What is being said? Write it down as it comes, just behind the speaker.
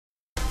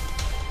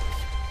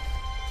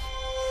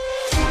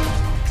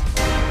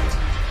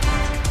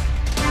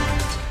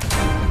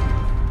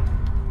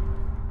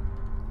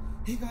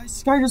Hey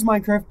guys, Skyder's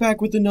Minecraft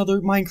back with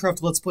another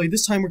Minecraft Let's Play.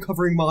 This time we're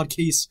covering mod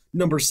case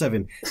number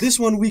 7. This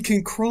one we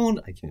can crawl on...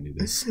 I can't do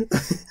this.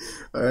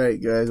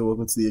 Alright guys, and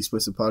welcome to the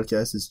Explicit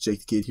Podcast. It's Jake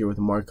the Kid here with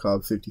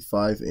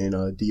Markov55 and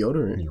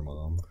Deodorant. Your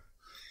mom.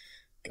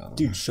 God.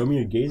 Dude, show me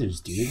your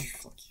gazers, dude.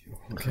 Fuck you.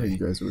 Okay, you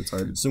guys are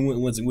retarded. So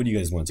what do you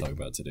guys want to talk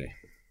about today?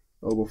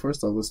 Oh, well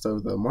first off, let's start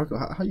with Marco.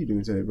 How you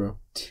doing today, bro?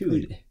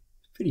 Dude,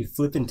 pretty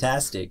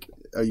flippin-tastic.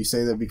 Are you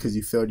saying that because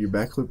you failed your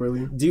backflip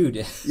earlier?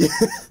 Dude. Yeah.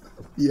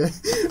 Yeah.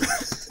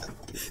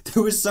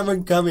 There was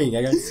someone coming.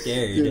 I got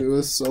scared. Dude, it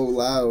was so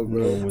loud,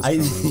 bro. I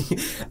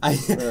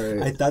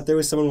thought there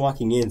was someone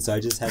walking in, so I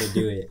just had to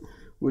do it.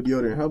 Well,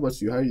 Deodorant, how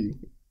about you? How are you?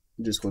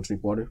 You just gonna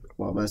drink water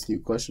while I'm asking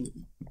you a question?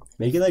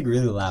 Make it like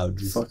really loud. What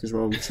the fuck is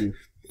wrong with you?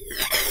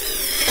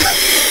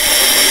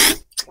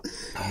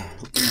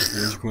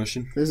 What's your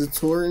question? There's a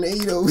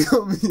tornado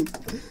coming.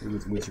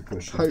 What's your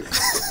question?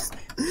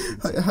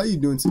 How you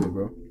doing today,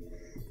 bro?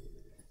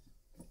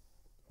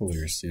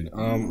 Hilarious, dude.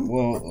 Okay.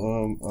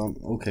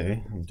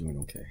 I'm doing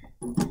okay.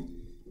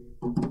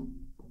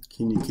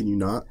 Can you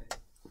not?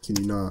 Can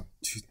you not?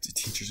 Dude, the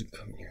teachers will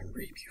come here and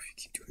rape you if you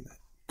keep doing that.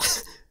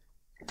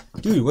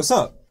 Dude, what's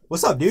up?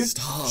 What's up, dude?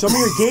 Stop. Show me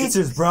your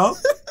gazers, bro.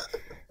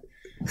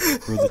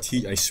 Bro,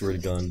 I swear to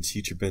God, the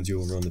teacher bends you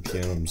over on the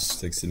piano. I'm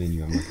just texting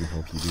you. I'm not gonna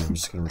help you, dude. I'm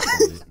just gonna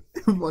record it.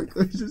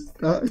 Michael just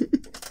died.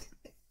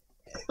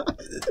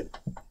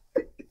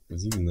 It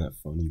wasn't even that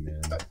funny,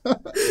 man.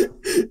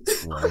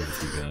 What's wrong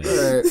with you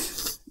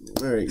guys?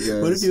 Alright,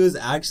 guys. What if he was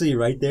actually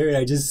right there and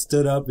I just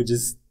stood up and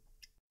just...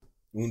 I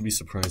wouldn't be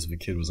surprised if a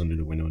kid was under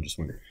the window and just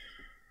went...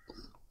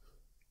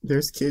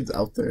 There's kids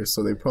out there,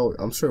 so they probably...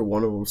 I'm sure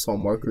one of them saw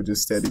Marco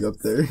just standing up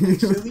there.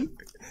 Really?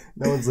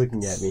 No one's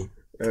looking at me.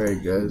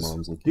 Alright, guys.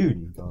 Mom's looking Dude. at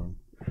you, gone.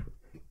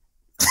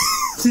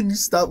 Can you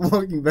stop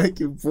walking back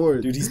and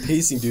forth? Dude, he's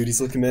pacing, dude.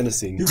 He's looking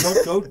menacing. Dude,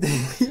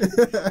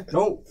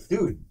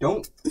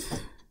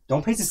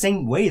 don't pace the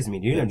same way as me,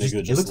 dude. That nigga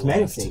It just looks laughed.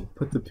 menacing.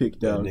 Put the pick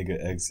That down.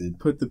 nigga exit.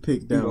 Put the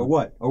pick Dude, down. or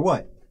what? Your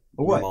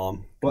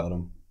Mom What? got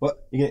him.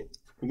 What? You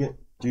get?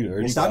 Dude, I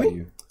already stop got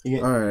me? you.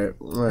 Alright.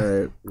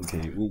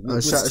 Okay, well,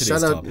 what's Shout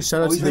today's out topic?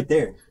 to Oh, he's right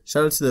there.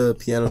 shout out to the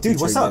piano Dude,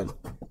 teacher what's again.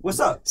 up? What's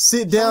up?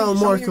 Sit down,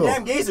 show me Marco. your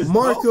damn gazers,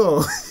 bro.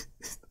 Marco.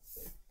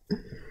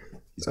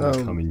 He's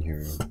gonna come in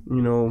here.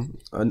 You know,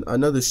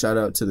 another shout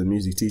out to the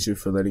music teacher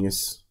for letting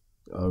us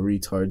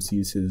retards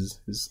use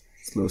his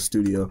little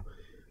studio.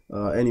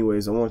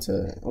 Anyways, I want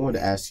to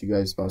ask you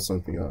guys about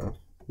something.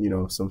 You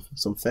know, some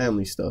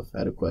family stuff. I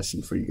had a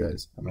question for you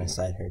guys. My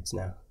side hurts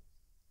now.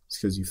 It's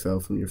because you fell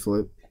from your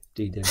flip.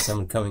 Dude, there's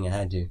someone coming. I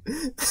had to.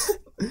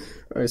 All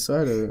right, so I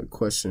had a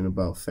question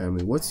about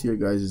family. What's your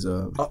guys'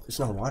 Oh, there's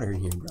no water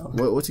in here,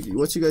 bro.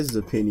 what's your guys'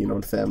 opinion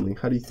on family?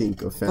 How do you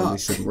think a family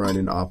should run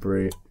and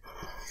operate?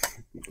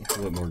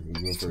 Let Morgan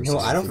go first. No,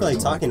 I don't feel like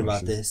talking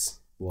about this.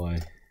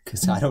 Why?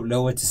 Because I don't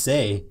know what to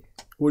say.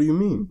 What do you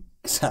mean?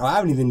 Because I don't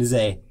have anything to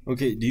say.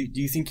 Okay, do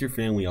you think your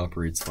family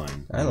operates I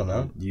don't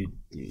know. You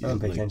I don't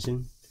pay like,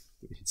 attention.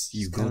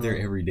 You go there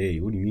every day.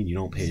 What do you mean you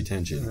don't pay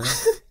attention?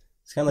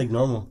 It's kind of like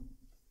normal.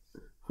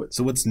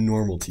 So what's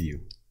normal to you?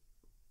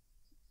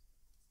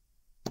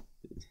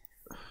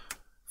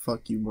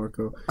 Fuck you,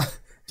 Marco.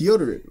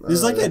 Deodorant.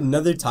 There's like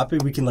another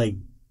topic we can like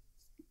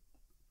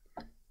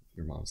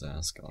Your mom's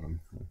ass got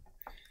him.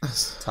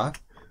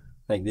 talk.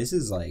 Like this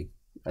is like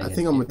I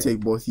think I'm gonna take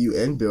both you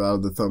and Bill out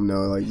of the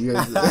thumbnail. Like you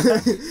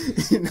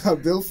guys, you're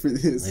not built for I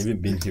this.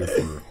 haven't been here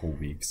for a whole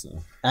week,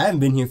 so I haven't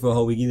been here for a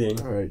whole week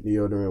either. All right,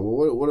 Deodorant.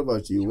 Well, what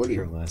about you? you What were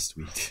here last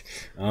week.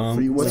 for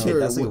you, what's Okay, your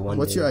that's like one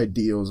what's day. your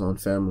ideals on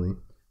family?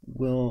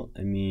 Well,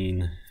 I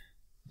mean,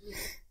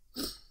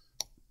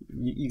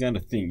 you gotta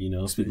think, you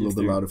know. Speak a little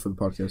bit louder for the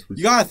podcast, please.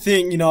 You gotta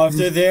think, you know, if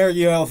they're there,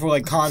 you know, for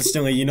like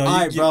constantly, you know.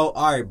 All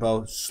right,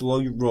 bro. Slow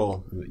your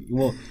roll.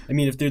 Well, I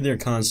mean, if they're there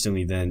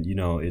constantly, then you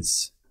know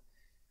it's.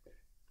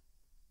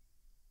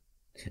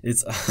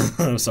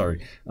 I'm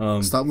sorry.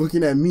 Stop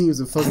looking at memes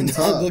and fucking I'm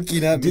talk. not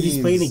looking at Dude, memes.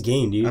 he's playing a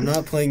game, dude. I'm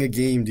not playing a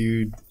game,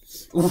 dude.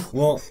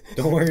 Well,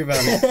 don't worry about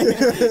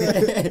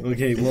it.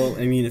 Okay, well,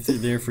 I mean, if they're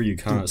there for you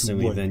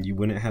constantly, what? then you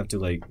wouldn't have to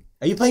like.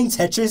 Are you playing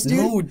Tetris, dude?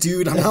 No,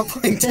 dude, I'm not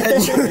playing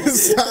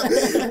Tetris.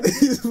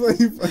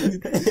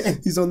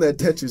 He's on that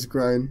Tetris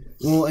grind.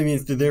 Well, I mean,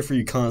 if they're there for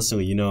you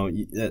constantly, you know,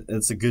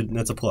 that's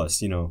a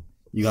plus. You know,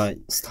 you got.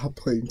 Stop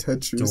playing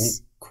Tetris.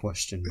 Don't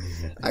question me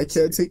yet. I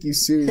can't take you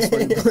serious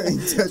when you're playing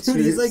Tetris.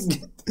 Dude, he's like,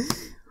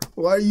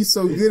 why are you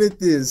so good at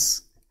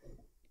this?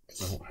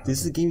 this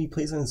is a game he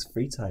plays on his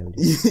free time,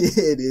 dude. Yeah,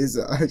 it is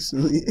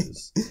actually.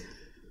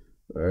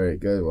 All right,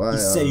 guys. Why? He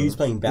said he was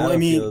playing Well, I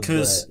Battlefield. mean,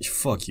 cause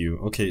fuck you.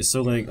 Okay,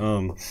 so like,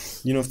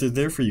 you know, if they're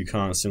there for you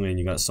constantly and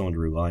you got someone to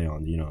rely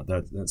on, you know,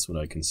 that's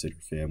what I consider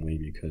family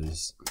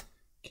because.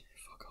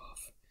 Fuck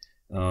off.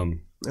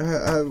 I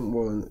have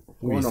well,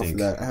 What do you going off of think?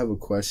 that. I have a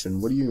question.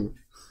 What do you,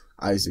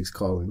 Isaac's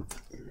calling?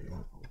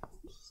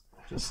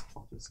 I'll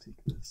just take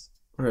this.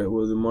 All right.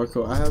 Well, then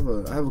Marco, I have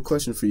a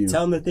question for you.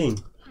 Tell him the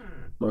thing.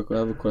 Marco, I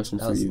have a question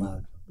That for was you.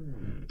 loud.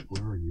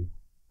 Where are you?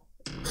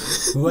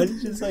 Why did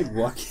you just like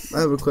walk? I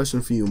have a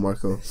question for you,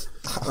 Marco.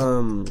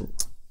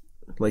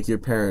 like your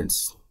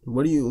parents,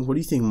 what do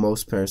you think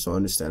most parents don't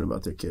understand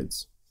about their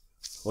kids?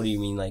 What do you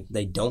mean, like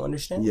they don't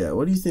understand? Yeah,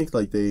 what do you think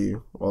like they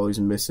always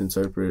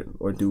misinterpret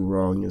or do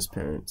wrong as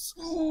parents?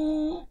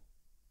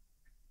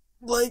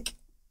 Like,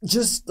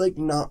 just like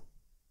not.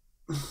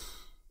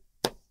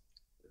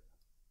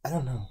 I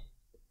don't know,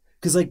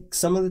 cause like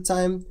some of the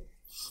time,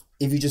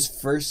 if you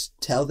just first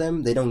tell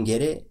them, they don't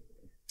get it,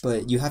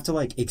 but you have to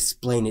like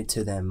explain it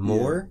to them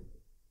more,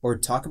 or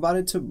talk about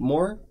it to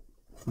more,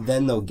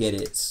 then they'll get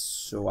it.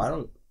 So I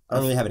don't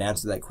really have an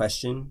answer to that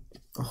question.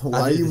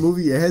 Why are you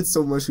moving your head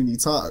so much when you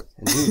talk?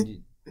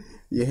 Dude,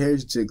 Your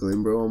hair's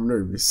jiggling, bro. I'm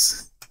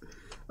nervous.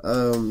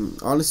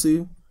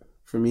 Honestly,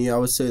 for me, I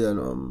would say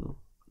that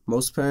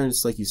most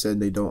parents, like you said,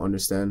 they don't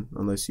understand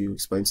unless you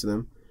explain to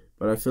them.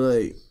 But I feel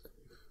like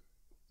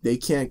they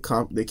can't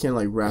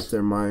like wrap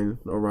their mind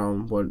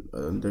around what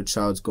their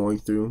child's going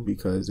through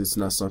because it's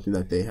not something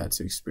that they had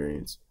to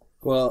experience.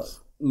 well,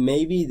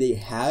 maybe they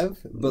have,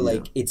 but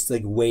like it's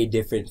like way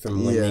different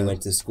from when they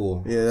went to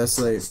school. Yeah, that's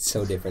like It's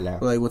so different now.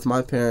 like with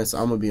my parents.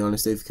 I'm gonna be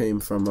honest; they've came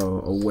from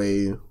a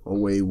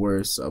way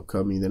worse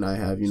upcoming than I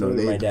have. You So know,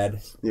 did my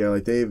dad. Yeah,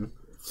 like they've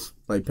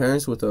like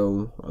parents with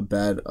a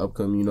bad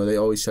upcoming. You know, they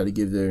always try to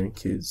give their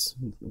kids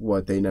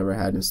what they never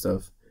had and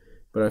stuff.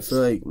 But I feel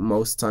like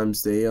most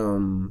times they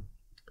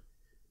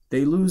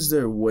lose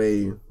their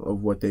way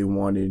of what they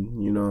wanted.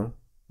 You know,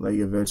 like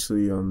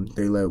eventually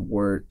they let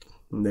work.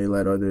 They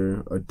let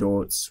other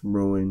adults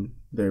ruin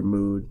their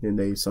mood, and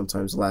they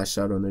sometimes lash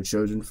out on their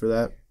children for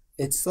that.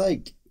 It's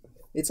like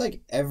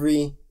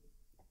every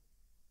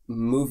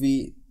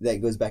movie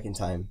that goes back in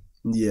time.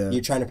 Yeah.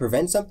 You're trying to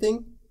prevent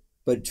something,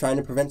 but trying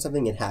to prevent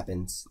something, it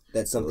happens.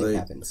 That something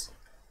happens.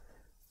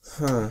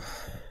 Huh.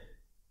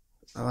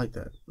 I like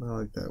that.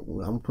 Well,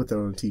 I'm gonna put that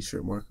on a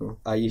t-shirt, Marco.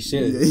 Oh, you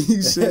should. Yeah,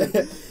 you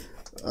should.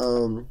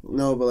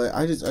 No, but like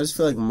I just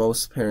feel like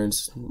most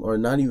parents, or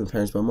not even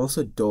parents, but most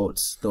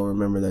adults don't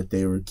remember that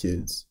they were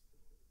kids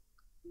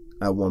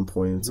at one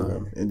point in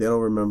time, and they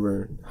don't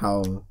remember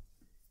how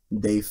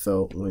they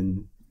felt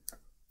when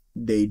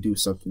they do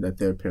something that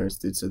their parents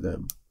did to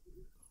them,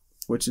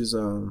 which is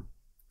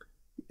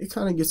it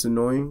kind of gets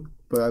annoying.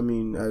 But I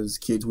mean, as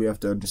kids, we have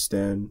to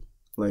understand,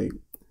 like,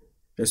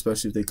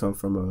 especially if they come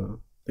from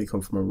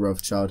a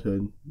rough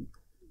childhood.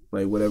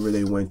 Like, whatever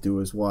they went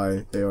through is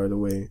why they are the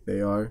way they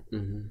are.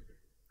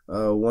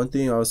 Mm-hmm. One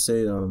thing I would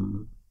say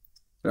that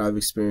I've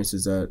experienced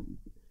is that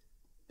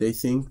they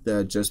think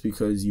that just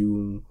because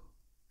you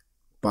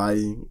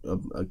buy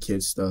a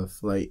kid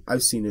stuff, like,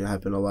 I've seen it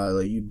happen a lot.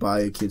 Like, you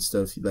buy a kid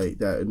stuff, like,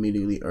 that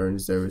immediately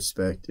earns their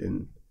respect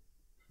and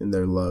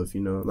their love,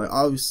 you know? Like,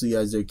 obviously,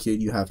 as their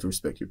kid, you have to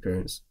respect your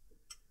parents.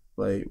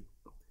 Like,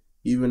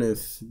 even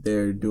if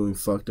they're doing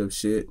fucked up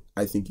shit,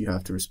 I think you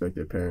have to respect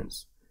their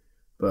parents.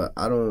 But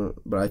I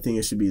think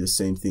it should be the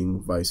same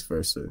thing vice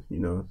versa, you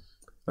know?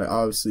 Like,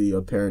 obviously,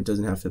 a parent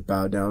doesn't have to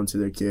bow down to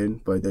their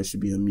kid, but there should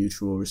be a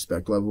mutual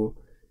respect level.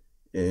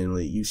 And,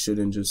 like, you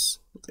shouldn't just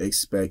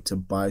expect to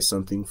buy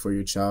something for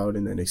your child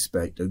and then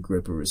expect a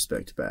grip of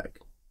respect back.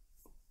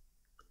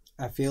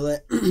 I feel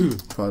it. We're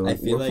probably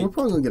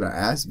going to get our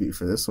ass beat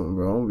for this one,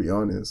 bro. I'm going to be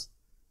honest.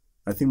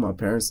 I think my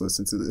parents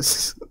listen to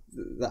this.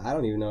 I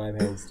don't even know my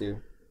parents do.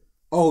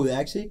 Oh,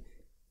 actually?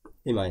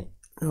 They might.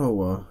 Oh,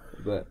 well.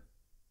 But...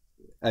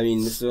 I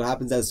mean, this is what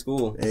happens at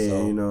school. Hey,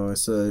 so. you know,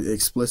 it's a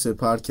explicit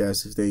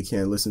podcast if they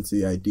can't listen to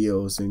the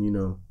ideals, and, you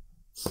know,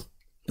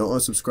 don't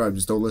unsubscribe,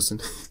 just don't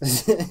listen.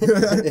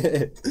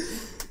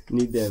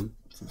 Need them.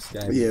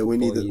 Subscribe. Yeah, we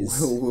need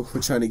the,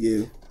 we're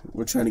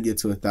trying to get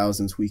to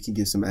 1,000 so we can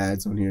get some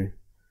ads on here.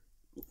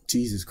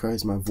 Jesus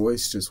Christ, my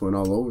voice just went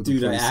all over the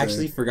place. Dude, I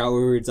actually forgot what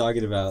we were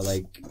talking about,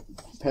 like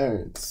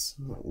parents.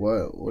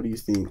 What do you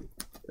think?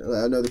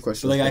 Another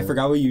question. But, like, I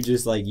forgot what you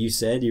just, like, you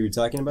said you were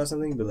talking about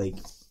something, but, like,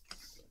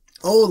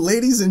 oh,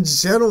 ladies and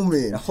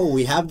gentlemen. Oh,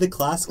 we have the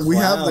class clown. We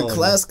have the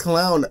class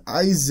clown,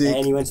 Isaac.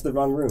 And he went to the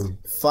wrong room.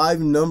 5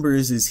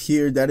 numbers is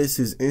here. That is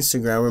his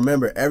Instagram.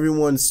 Remember,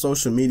 everyone's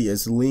social media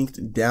is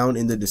linked down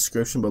in the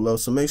description below.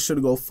 So make sure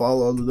to go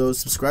follow all of those.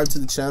 Subscribe to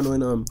the channel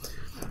and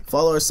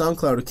follow our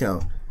SoundCloud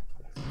account.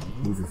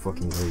 Move your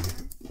fucking leg.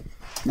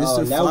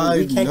 Mr. Now 5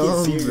 we can't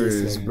numbers, get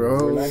serious,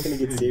 bro. We're not going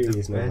to get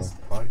serious, man. Best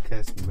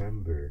podcast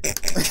member.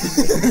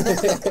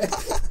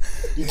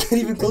 You can't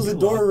even close the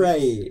door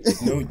right.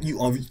 No,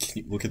 you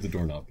can't look at the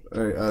doorknob.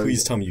 All right,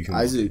 Please tell me you can.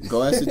 Isaac,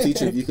 go ask the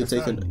teacher if you can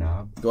take a.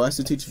 knob. Go ask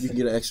the teacher if you can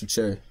get an extra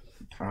chair.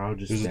 I'll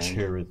just There's a stand.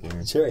 chair right there.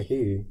 It's right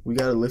here. We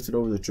gotta lift it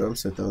over the drum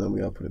set though, then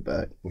we gotta put it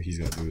back. Well, he's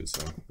got to do it,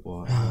 so.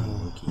 Well, I'm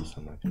a rookie, so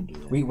I'm not gonna do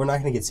that. We're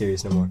not going to get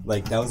serious no more.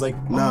 Like, that was like...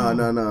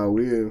 No.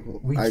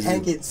 We Isaac,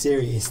 can't get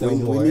serious no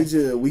more. we need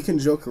you. We can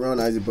joke around,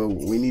 Isaac, but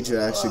we need you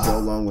to actually go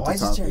along with Why the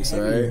is this chair topics. All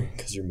heavier? right.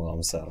 Because your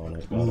mom sat on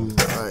it. All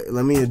right.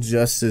 Let me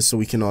adjust this so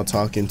we can all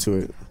talk into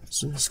it.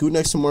 So, scoot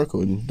next to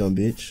Marco, dumb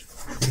bitch.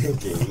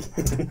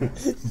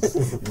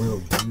 Will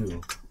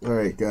do. All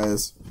right,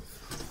 guys.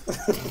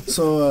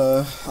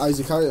 So,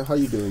 Isaac, how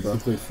you doing, bro?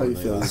 How you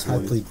feeling this I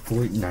morning? played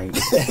Fortnite.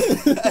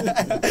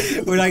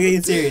 We're not going to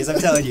get serious, I'm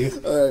telling you.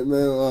 All right,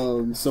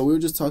 man. So we were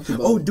just talking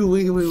about. Oh, dude,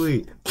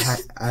 wait.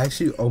 I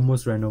actually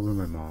almost ran over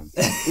my mom.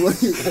 How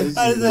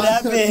does that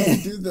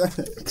happen? Do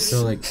that.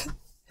 So like,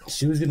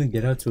 she was gonna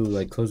get out to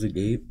like close the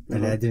gate,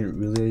 and I didn't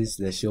realize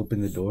that she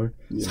opened the door.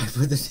 Yeah. So I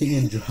put the thing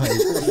in drive,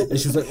 and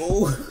she was like,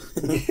 "Oh,"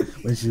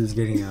 when she was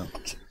getting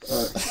out.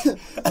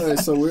 All right,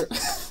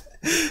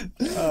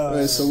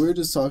 so we're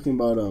just talking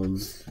about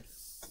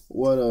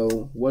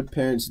what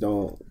parents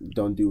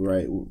don't do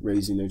right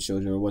raising their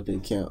children, or what they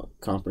can't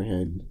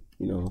comprehend.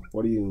 You know,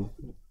 what do you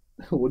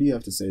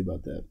have to say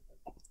about that?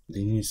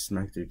 They need to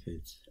smack their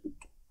kids.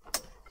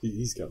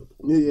 He's got.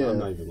 Yeah, I'm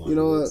not even lying. you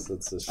know what?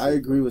 That's I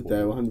agree with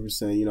that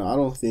 100%. You know, I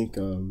don't think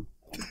yeah.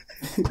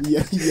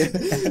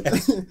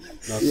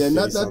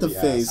 Not the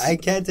face. I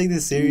can't take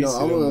this seriously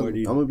I'm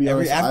gonna be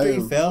honest. After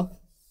you fail,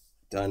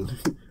 done.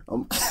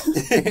 I'm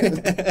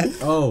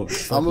Oh,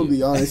 gonna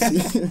be honest.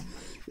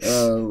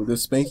 The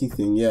spanking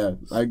thing, yeah,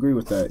 I agree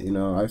with that. You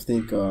know, I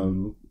think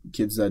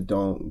kids that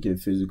don't get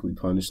physically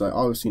punished, like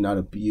obviously not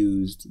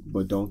abused,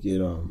 but don't get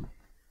a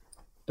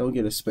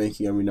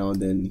spanking every now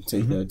and then,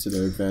 take that to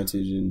their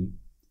advantage, and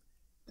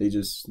they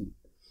just,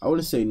 I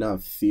wouldn't say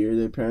not fear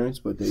their parents,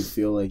 but they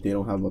feel like they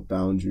don't have a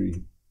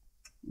boundary,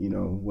 you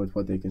know, with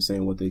what they can say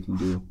and what they can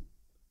do.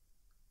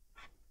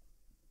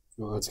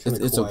 Well,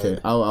 it's okay.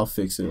 I'll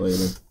fix it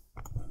later.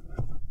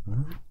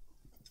 All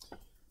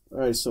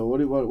right. So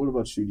what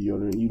about you,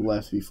 Deodorant? You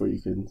left before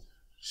you could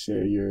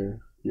share your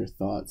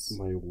thoughts.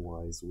 My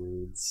wise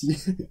words.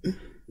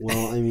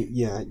 Well, I mean,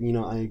 yeah, you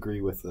know, I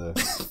agree with the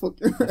physical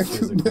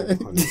punishment.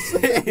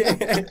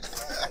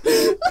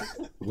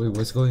 wait,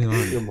 what's going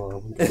on? Your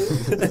mom.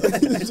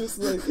 It's just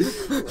like,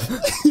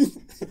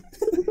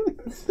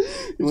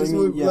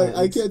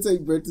 I can't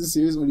take Brett too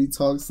serious when he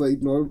talks like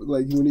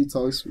when he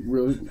talks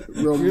real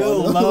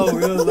low.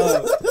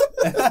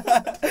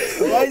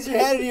 Why is your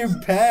head in your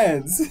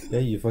pants? Yeah,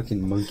 you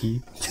fucking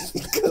monkey.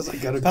 Because I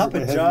gotta Papa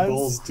grip my John's. heavy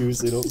balls too,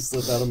 so they don't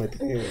slip out of my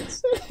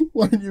pants.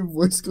 Why did your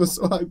voice go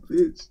so high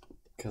pitched?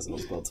 Because I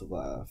was about to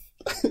laugh.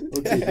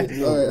 Okay, but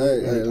no, All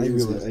right. I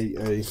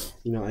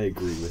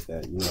agree with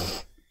that. You know,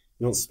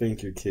 you don't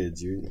spank your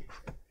kids. You're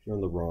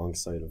on the wrong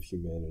side of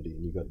humanity,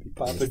 and you got to be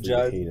punished Papa for John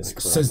your heinous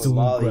crime. says the one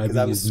Molly, 'cause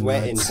grabbing I'm his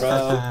sweating, nuts. bro.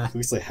 At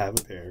least I have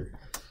a pair.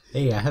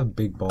 Hey, I have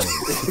big balls.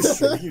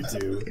 Sure you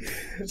do.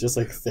 Just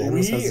like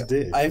Thanos has a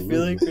dick. I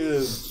feel like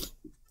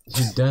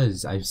He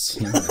does. I've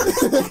seen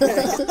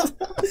it.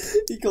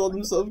 he called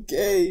himself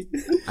gay.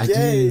 I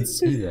didn't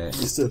see that.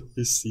 He said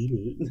he's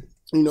seen it.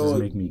 You know Doesn't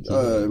what? make me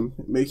gay.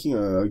 Making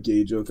a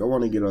gay joke. I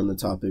want to get on the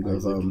topic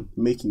of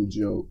making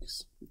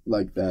jokes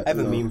like that. I have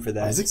a meme for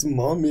that. Isaac's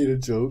mom made a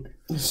joke.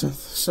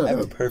 Shut I have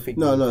a up. perfect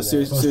No, meme for that.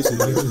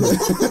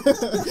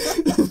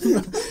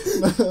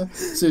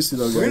 Seriously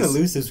though, guys. We're gonna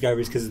lose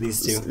subscribers because of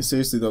these two.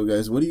 Seriously though,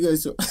 guys. What do you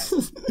guys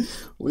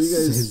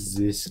Says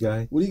this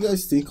guy. What do you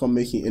guys think on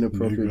making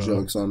inappropriate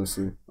jokes?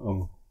 Honestly,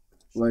 Oh.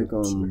 like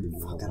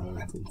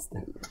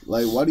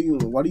like why do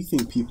you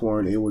think people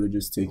aren't able to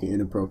just take an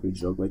inappropriate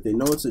joke? Like they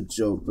know it's a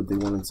joke, but they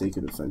want to take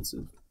it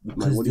offensive. Like,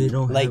 Because what do they you,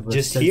 don't Like, have a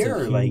just sense here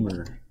of or, like-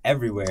 humor.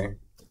 Everywhere.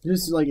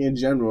 just like in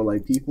general,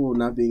 like people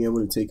not being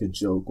able to take a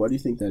joke. Why do you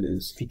think that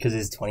is? Because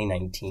it's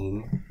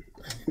 2019.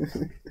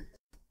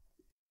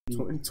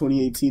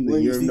 2018, the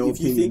Well, year of no if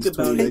you opinions. think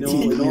about it,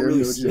 2019, the year of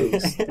no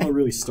jokes. it all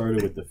really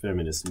started with the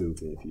feminist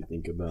movement, if you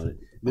think about it.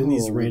 Then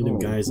these random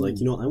guys like,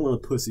 you know, I want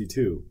a pussy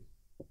too.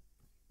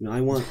 You know, I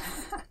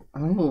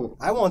don't.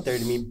 I want there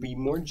to be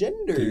more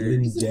gender.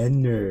 Even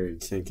gender.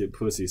 can't get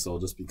pussy, so I'll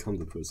just become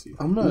the pussy.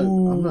 I'm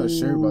not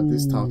sure about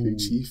this topic,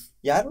 Chief.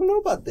 Yeah, I don't know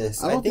about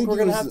this. I I don't think think we're it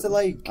gonna was have to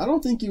like. I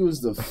don't think it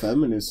was the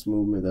feminist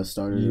movement that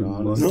started it. You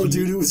Honestly. No,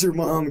 dude, it was your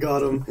mom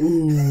got him.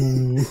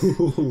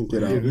 Ooh.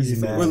 Get out. Dude, who's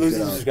He's mad? We're losing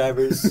Get out.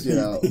 subscribers. Get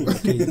out.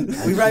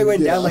 We probably went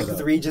Get down out. like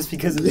 3 just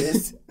because of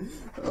this.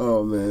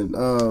 Oh man.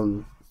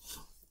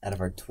 Out of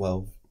our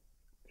 12.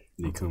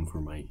 They come for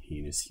my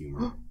heinous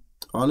humor.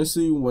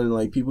 Honestly, when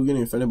like people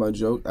getting offended by a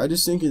joke, I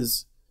just think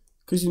it's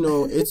because you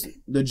know it's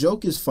the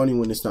joke is funny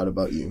when it's not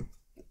about you.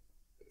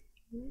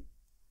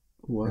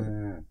 What?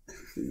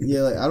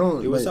 Yeah, like I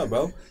don't. Hey, what's like, up,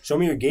 bro? Show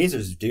me your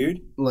gazers, dude.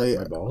 Like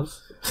My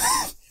balls?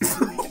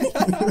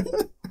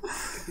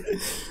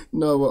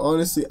 no, but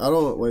honestly, I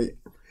don't like.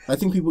 I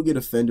think people get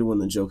offended when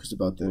the joke is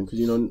about them because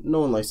you know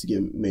no one likes to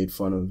get made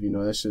fun of. You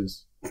know that's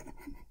just.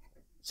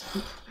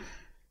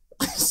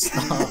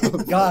 Stop.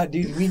 God,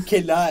 dude, we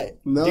cannot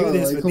No, do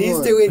this like, with come these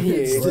on. two in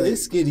It's here. like-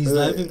 This kid, he's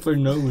laughing for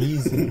no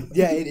reason.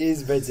 Yeah, it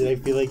is, Benson. I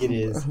feel like it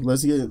is.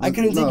 Let's get. I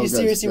couldn't take you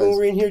seriously when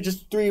we're in here,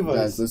 just 3 of Guys,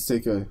 us. let's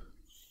take a.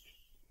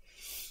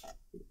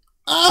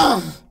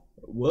 Ah!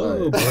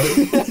 Whoa, bro.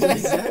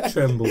 That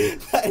tremble.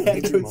 My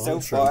head Your goes so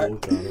mom far.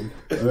 trembled, got him.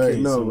 All right,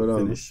 no, so but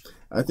finish.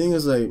 I think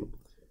it's like,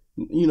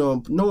 you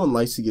know, no one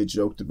likes to get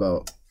joked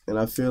about, and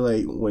I feel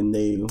like when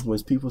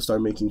people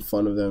start making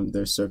fun of them,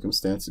 their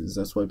circumstances,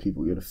 that's why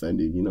people get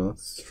offended. You know,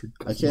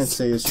 I can't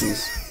say it's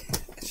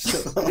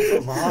just.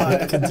 Come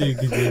on.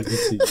 Continue.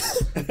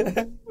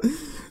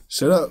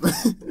 Shut up.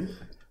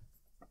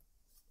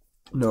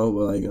 No,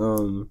 but like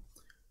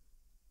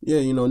Yeah,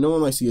 you know, no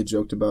one likes to get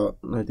joked about,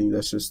 and I think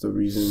that's just the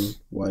reason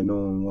why no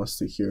one wants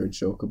to hear a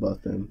joke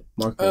about them.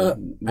 Marco, I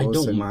Noah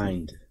don't said-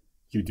 mind.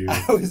 You do.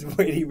 I was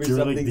waiting for You're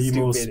something like the stupid.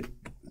 most,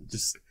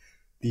 just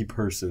the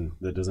person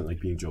that doesn't like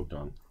being joked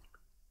on.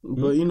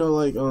 But you know,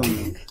 like,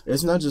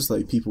 it's not just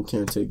like people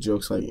can't take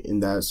jokes like in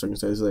that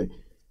circumstance. Like,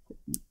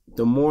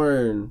 the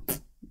more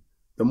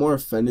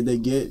offended they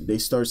get, they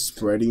start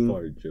spreading.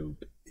 Fart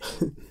joke.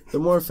 The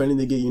more offended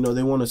they get, you know,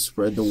 they want to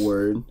spread the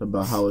word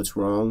about how it's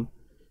wrong.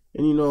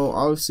 And you know,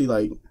 obviously,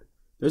 like,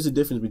 there's a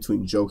difference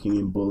between joking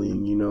and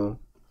bullying. You know,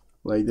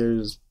 like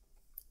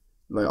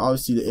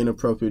obviously the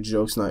inappropriate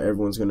jokes. Not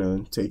everyone's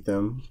gonna take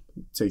them.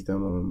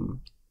 Not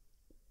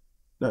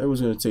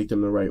everyone's gonna take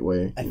them the right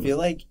way. I feel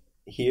like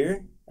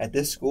here at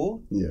this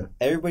school, Yeah.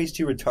 everybody's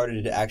too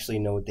retarded to actually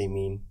know what they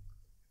mean.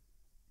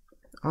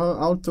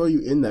 I'll throw you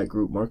in that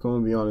group, Marco. I'm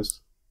gonna be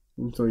honest.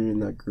 I'll throw you in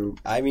that group.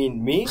 I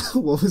mean, me,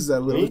 What was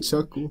that little Me?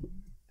 chuckle?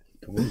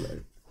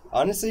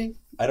 honestly,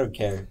 I don't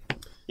care.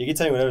 You can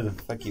tell me whatever the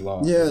fuck you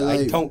want. Yeah, I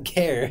like- don't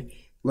care.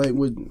 Like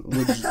with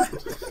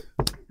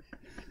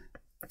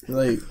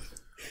like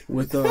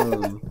with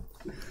I'm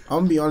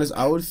gonna be honest.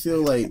 I would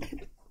feel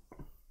like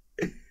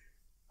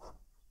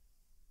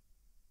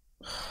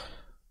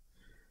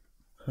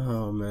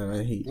oh man,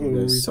 I hate What you were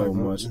we guys so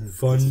talking about? much.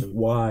 Fun.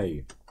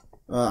 Why?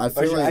 I Why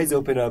feel your like eyes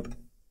open up?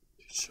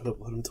 Shut up,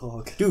 let him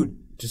talk. Dude,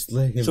 Just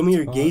let him show me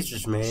your talk.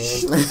 gazers, man.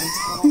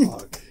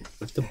 Talk.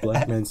 Let the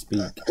black man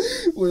speak.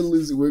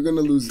 we're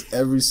gonna lose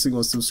every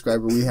single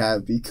subscriber we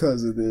have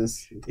because of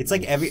this. It's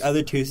like every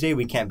other Tuesday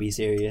we can't be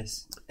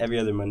serious. Every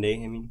other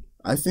Monday, I mean.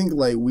 I think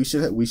like we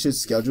should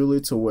schedule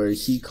it to where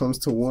he comes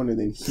to one and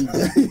then he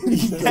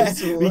goes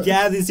to We one. can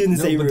have this in the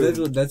No, same but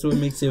room. that's what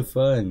makes it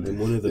fun. And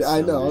one of the Yeah,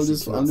 I know.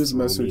 founders, I'm just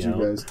messing with you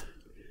guys.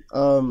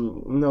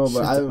 No, but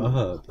Shut I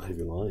up. Not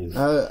even lying.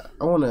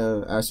 I want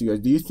to ask you guys: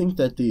 do you think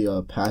that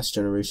the past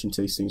generation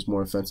takes things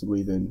more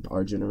offensively than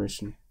our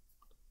generation?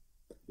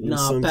 In Nah,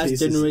 some past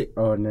cases- generation.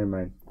 Oh, never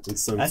mind. In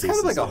some That's kind of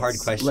cases, like a hard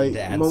yes. question Like to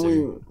when answer.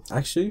 we,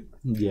 Actually,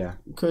 yeah.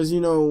 because you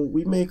know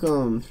we make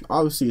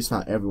obviously it's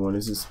not everyone.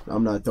 It's just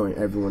I'm not throwing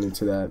everyone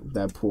into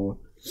that pool,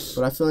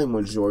 but I feel like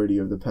majority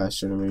of the past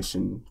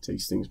generation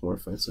takes things more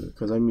offensive.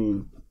 Because I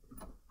mean,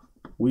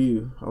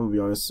 I'm gonna be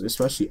honest,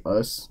 especially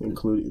us,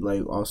 including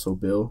like also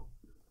Bill,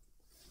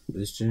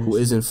 This who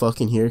generation. isn't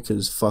fucking here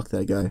because fuck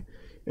that guy.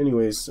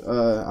 Anyways,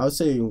 I would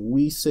say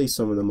we say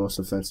some of the most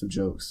offensive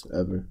jokes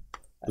ever.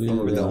 I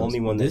think we're the only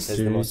one that This says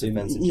the most generation-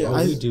 offensive Yeah, All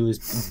jokes. we do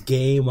is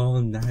game all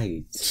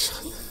night.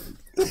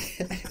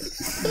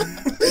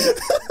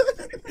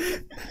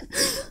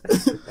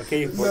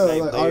 Okay, No, Fortnite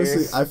like, player.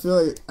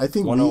 honestly, I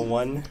think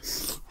 101.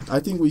 I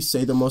think we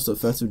say the most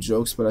offensive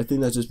jokes, but I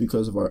think that's just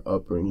because of our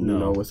upbringing, you No.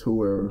 know, with who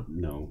we're.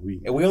 No,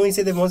 we. And we only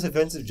say the most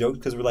offensive jokes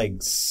because we're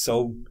like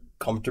so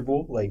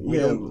comfortable. Like we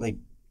Yeah. don't like.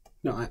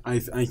 No, I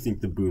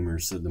think the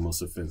boomers said the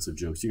most offensive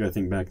jokes. You gotta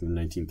think back in the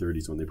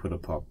 1930s when they put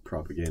up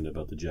propaganda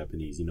about the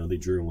Japanese. You know, they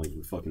drew them like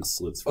with fucking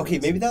slits. for Okay,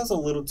 us. maybe that was a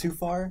little too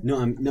far. No,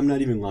 I'm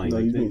not even lying. No,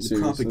 Like, you're the being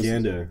serious.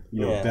 propaganda,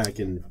 you know, Yeah. back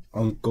in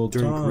Uncle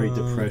during Tom. Great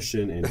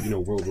Depression and you know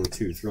World War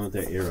II, throughout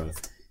that era,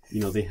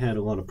 you know, they had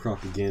a lot of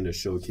propaganda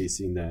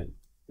showcasing that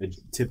a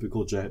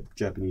typical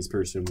Japanese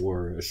person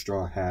wore a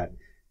straw hat,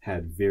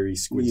 had very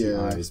squinty Yeah.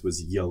 eyes,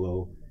 was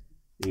yellow.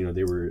 You know,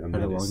 they were a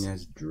Had a menace. long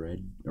ass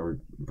dread or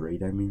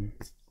braid. I mean,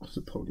 It's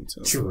a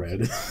ponytail.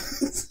 Dread.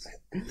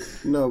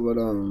 No, but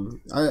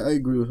I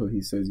agree with what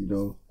he says. You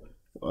know,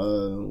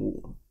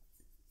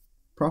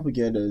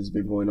 propaganda has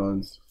been going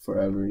on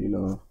forever. You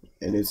know,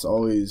 and it's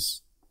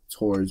always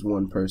towards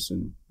one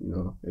person. You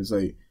know, it's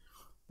like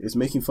it's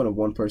making fun of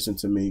one person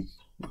to make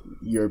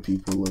your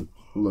people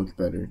look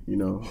better. You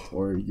know,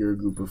 or your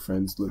group of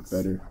friends look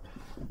better.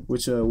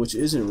 Which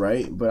isn't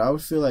right, but I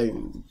would feel like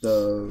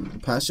the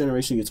past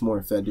generation gets more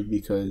offended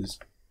because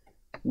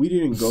we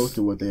didn't go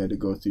through what they had to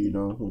go through, you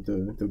know, with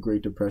the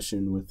Great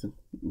Depression, with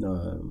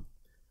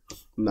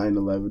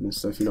 9/11 and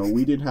stuff. You know,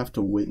 we didn't have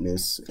to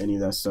witness any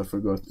of that stuff or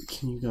go through.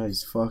 Can you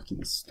guys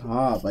fucking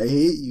stop? I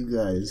hate you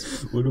guys.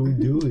 what are we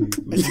doing?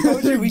 We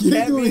can't be in the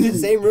Giggling.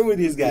 same room with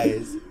these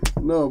guys.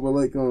 No, but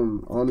like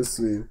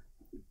honestly.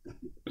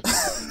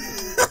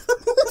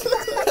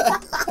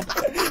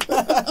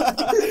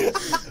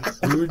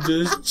 We were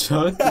just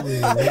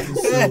chuckling. What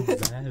is so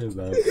bad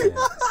about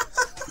that?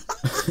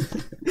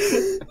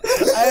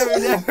 I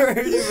have never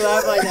heard you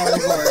laugh like that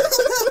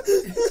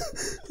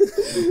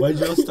before. Why'd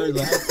y'all start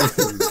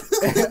laughing?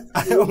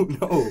 I don't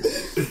know.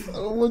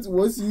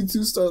 Once you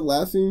two start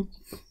laughing,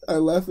 I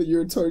laugh at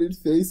your retarded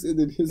face, and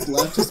then his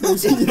laugh just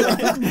makes me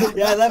laugh.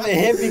 Yeah, I laugh at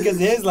him because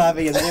he's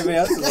laughing and then everybody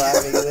else is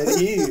laughing and then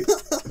he.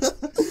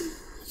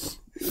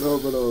 No,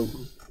 but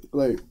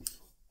like,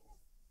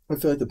 I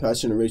feel like the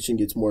past generation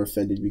gets more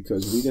offended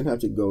because we didn't have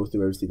to go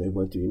through everything they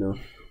went through. You know,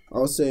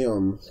 I'll say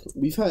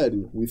we've had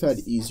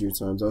easier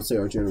times. I'll say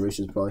our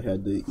generation's probably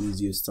had the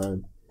easiest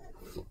time,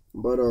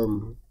 but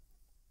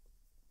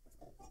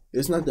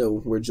it's not that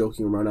we're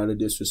joking around out of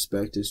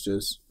disrespect. It's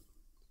just,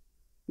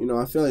 you know,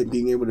 I feel like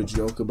being able to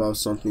joke about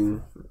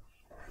something,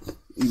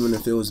 even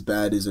if it was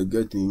bad, is a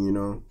good thing. You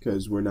know,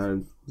 because we're not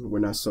we're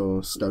not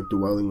so stuck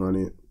dwelling on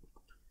it.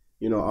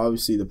 You know,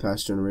 obviously the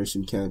past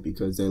generation can't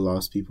because they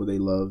lost people they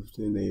loved,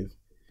 and they've,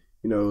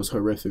 you know, it was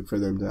horrific for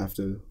them to have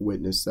to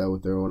witness that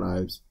with their own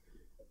eyes.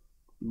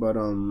 But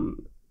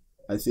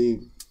I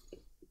think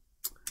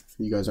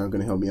you guys aren't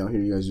gonna help me out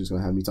here. You guys are just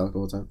gonna have me talk the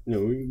whole time. No,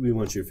 we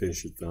want you to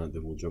finish your thought,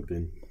 then we'll jump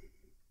in.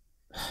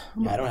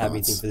 Yeah, I don't have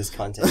anything for this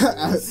content.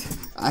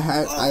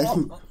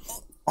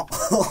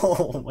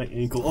 Oh, my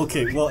ankle.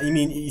 Okay, well, I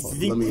mean,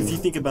 if you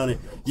think about it,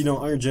 you know,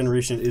 our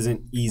generation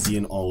isn't easy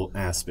in all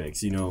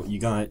aspects. You know,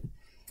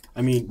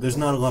 I mean, there's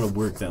not a lot of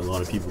work that a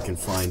lot of people can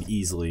find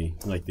easily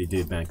like they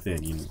did back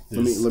then. You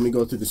know, let me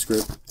go through the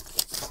script.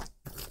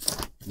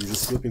 You're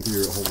just flipping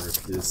through your homework.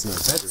 It's not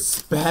That's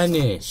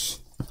Spanish.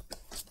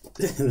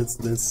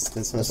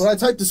 that's what I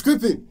typed the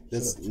script in.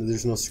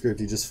 There's no script.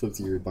 You just flip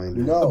through your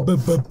binder. No.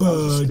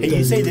 Hey,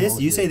 you say this,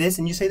 you say this,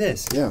 and you say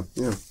this. Yeah.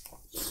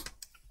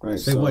 Right.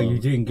 Say what? You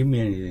didn't give me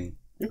anything.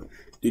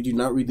 Did you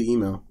not read the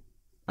email?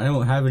 I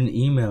don't have an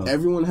email.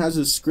 Everyone has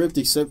a script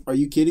except. Are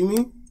you kidding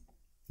me?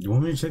 You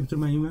want me to check through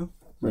my email?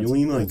 Your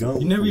email I got.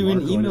 You never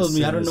even emailed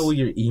me. I don't know what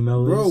your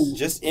email is. Bro,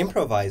 Just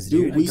improvise,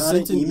 dude. we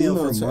sent an email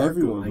to Marco.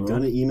 everyone. I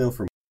got an email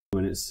from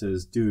Marco and it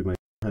says, "Dude, my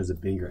has a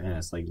banger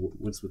ass." Like,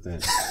 what's with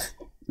that?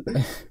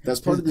 That's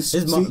part of the his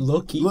script.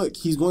 look, Look,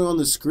 he's going on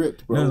the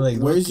script, bro. No, like,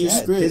 where's your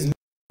look, script? his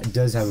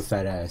does have a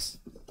fat ass.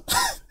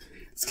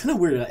 It's kind of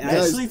weird.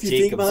 Actually, if you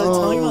think about it,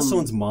 talking about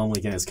someone's mom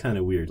like that is kind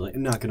of weird. Like,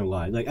 I'm not gonna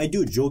lie. Like, I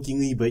do it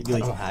jokingly, but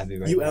like, I don't have it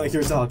right you now. out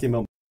here talking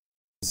about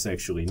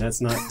sexually. And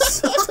that's not.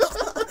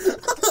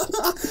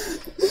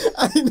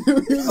 I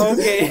knew he was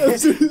Okay,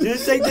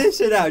 just take this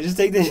shit out. Just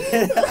take this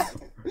shit out.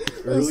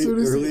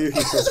 Earlier, he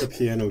pressed the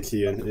piano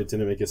key and it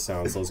didn't make a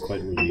sound, so I was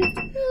quite relieved.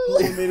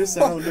 It made a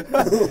sound.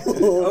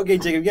 Okay,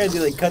 Jacob, you gotta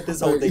do like cut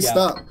this whole thing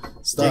Stop.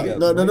 out. Stop. Jacob.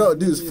 No,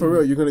 dude, for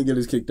real, you're gonna get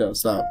us kicked out.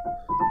 Stop.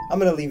 I'm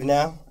gonna leave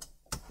now.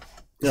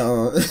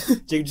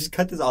 Jacob, just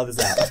cut all this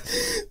out.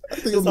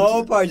 This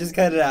whole part, just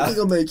cut it I out. think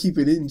I'm gonna keep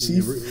it in,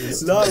 Chief.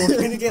 No,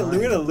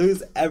 we're gonna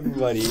lose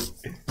everybody.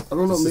 I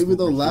don't know, This is maybe what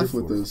they'll we're laugh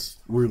here with for. us.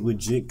 We're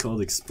legit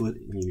called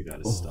explicit. You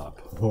gotta stop.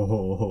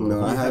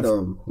 No, I had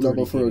no,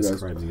 but for real,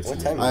 guys. What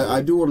time?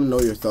 I do want to know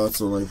your thoughts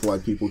on like why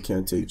people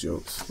can't take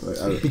jokes.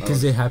 Like,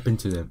 Because they happen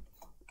to them.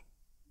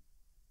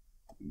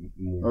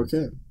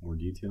 Okay. More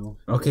detail.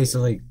 Okay, so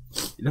like,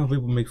 you know,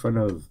 people make fun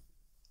of.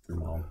 Your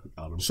mom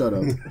got him. Shut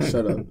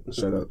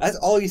up. That's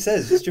all he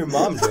says. Just your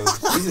mom jokes.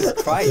 Jesus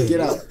Christ.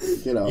 Get out.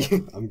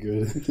 I'm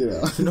good. Get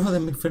out. You know how they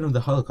make fun of the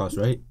Holocaust,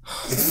 right?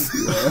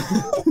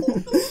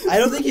 I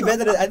don't think he meant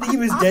that. I think he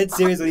was dead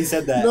serious when he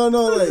said that. No,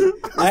 like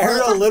I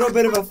heard a little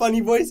bit of a funny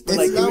voice, but it's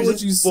like it not was what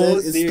just you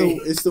full said.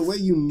 serious. It's the way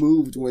you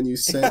moved when you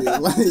said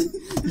it. Like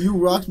you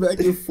rocked back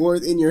and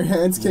forth, and your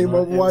hands came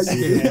up wide.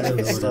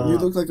 You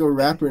look like a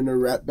rapper in a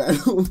rap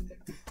battle.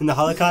 In the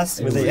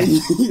Holocaust, where they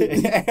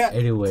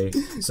Anyway,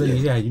 so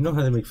yeah, you know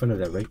how they make fun of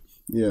that, right?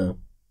 Yeah.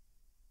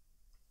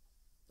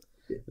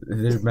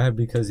 They're mad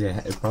because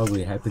it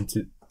probably happened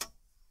to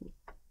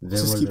them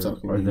Just keep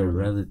talking. or their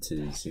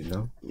relatives, you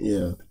know?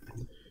 Yeah.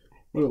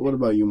 What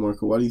about you,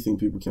 Marco? Why do you think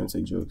people can't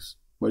take jokes?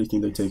 Why do you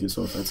think they take it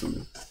so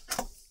offensively?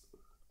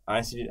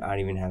 Honestly, dude, I don't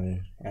even have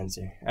an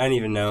answer. I don't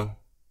even know.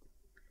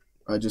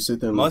 I just sit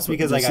there and Mostly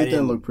because, like, I sit there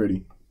and didn't- look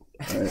pretty.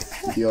 Alright.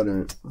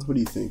 Deodorant. What do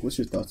you think? What's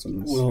your thoughts on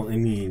this? Well, I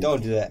mean,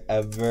 Don't do that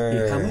ever.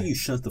 yeah, how about you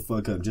shut the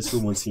fuck up just for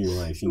once in your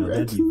life? You know,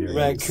 that'd be very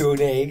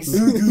Raccoon eggs.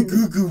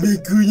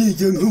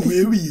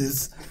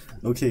 hilarious.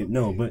 Okay,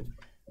 no, but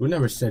We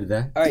never said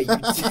that. All right.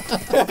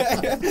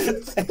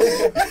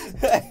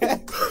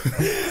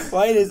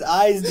 Why his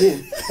eyes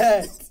did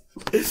that?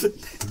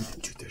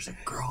 dude, there's a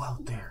girl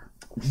out there.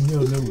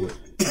 No.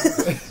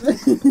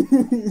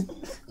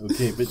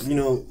 Okay, but you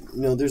know,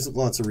 there's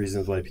lots of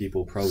reasons why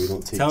people probably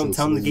don't take. Tell him jokes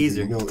the seriously.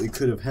 geezer. You know, it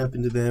could have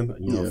happened to them.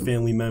 You know, Yeah. a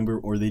family member,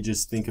 or they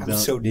just think about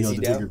so you know dizzy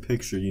the now. bigger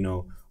picture. You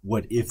know,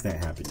 what if that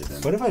happened to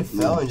them? What if I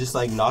fell and just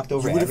like knocked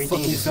over You would've everything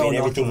and fucking just fell made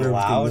and knocked everything over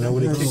everything, loud? and I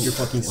would have kicked your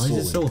fucking Why soul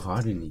is it so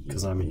hot in here?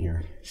 because I'm in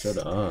here. Shut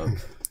up.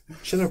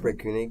 Shut up,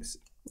 raccoon eggs.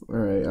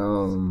 Alright,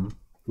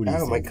 Who do you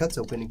Ow, my think? cut's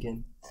open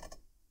again.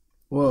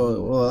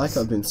 well, like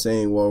I've been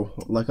saying,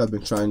 like I've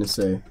been trying to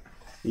say,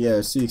 yeah,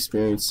 it's the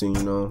experiencing,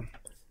 you know.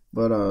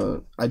 But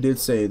I did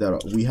say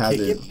that we have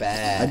Kick it. it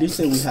back. I did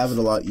say we have it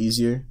a lot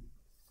easier.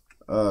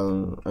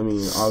 I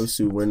mean,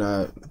 obviously we're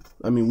not.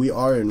 I mean, we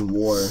are in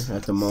war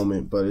at the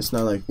moment, but it's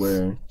not like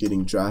we're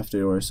getting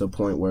drafted or it's a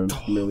point where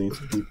millions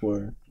of people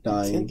are You can't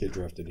dying. get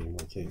drafted anymore,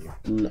 can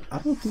you? I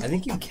don't think. I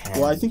think you can.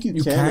 Well, I think you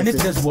You can. can if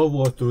if there's World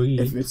War if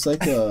III. it's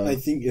like a. I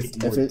think if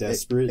if more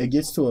desperate, it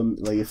gets to a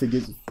like if it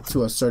gets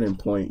to a certain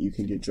point, you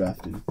can get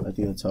drafted. I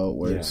think that's how it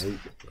works. yeah,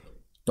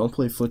 Don't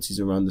play footsies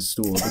around the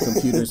stool. The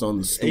computer's on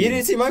the stool. You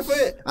didn't see my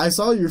foot? I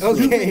saw your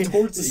foot. Okay.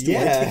 towards the stool.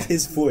 I Yeah. kicked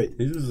his foot.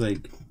 This was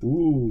like,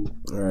 ooh.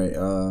 All right.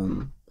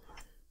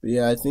 But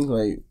yeah, I think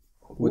like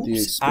with the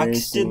Accidentally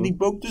experiencing,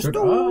 broke the Shut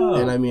stool.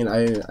 up. and I mean,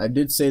 I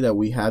did say that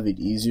we have it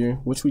easier,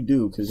 which we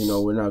do, because you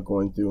know we're not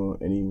going through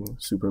any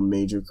super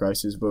major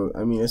crisis. But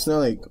I mean, it's not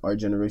like our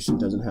generation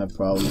doesn't have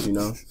problems, you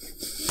know.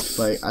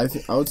 Like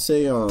I would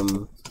say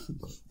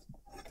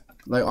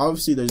like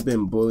obviously there's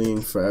been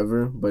bullying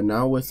forever, but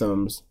now with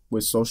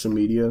social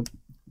media,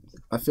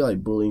 I feel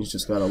like bullying's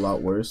just got a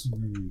lot worse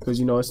because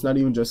you know it's not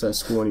even just at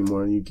school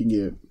anymore. You can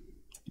get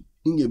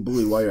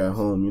bullied while you're at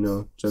home. You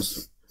know,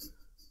 just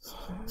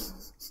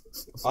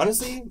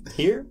honestly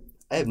here.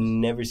 I have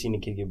never seen a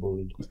kid get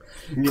bullied.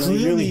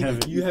 Clearly, really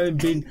haven't. You haven't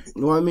been.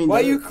 Well, I mean, why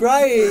are you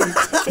crying? No,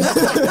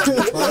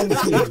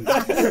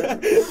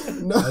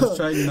 I was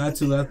trying not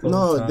to laugh.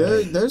 No,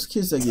 there's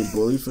kids that get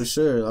bullied for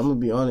sure. I'm gonna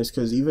be honest,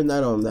 because even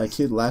that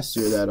kid last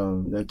year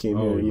that came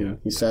here, yeah.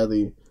 he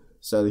sadly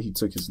he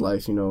took his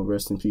life. You know,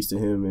 rest in peace to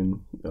him,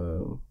 and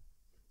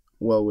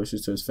well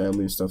wishes to his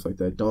family and stuff like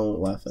that. Don't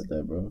laugh at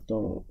that, bro.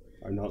 Don't.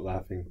 I'm not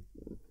laughing.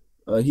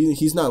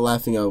 He's not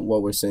laughing at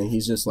what we're saying.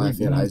 He's just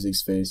laughing at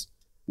Isaac's face.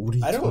 What are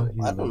you I don't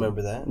about?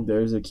 remember that.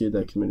 There's a kid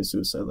that committed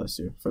suicide last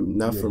year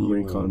not from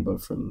Rincon,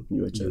 but from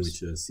UHS.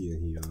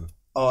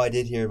 Oh, I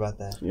did hear about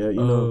that. Yeah,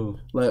 you know,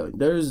 like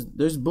there's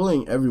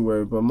bullying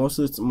everywhere, but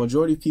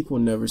majority of people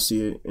never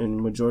see it, and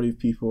majority of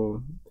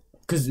people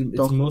because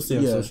it's mostly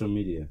on social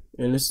media.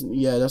 And that's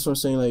what I'm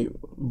saying. Like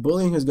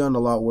bullying has gotten a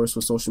lot worse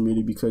with social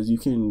media because you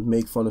can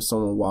make fun of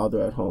someone while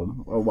they're at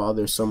home or while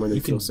they're somewhere they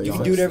feel safe. You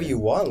can do whatever you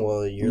want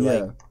while you're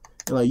like.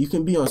 And like you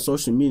can be on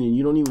social media and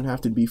you don't even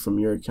have to be from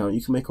your account.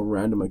 You can make a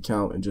random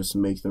account and just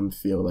make them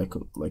feel like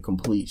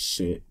complete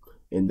shit,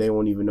 and they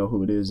won't even know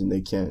who it is, and they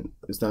can't.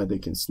 It's not they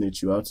can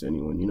snitch you out to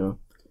anyone, you know.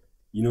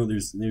 You know,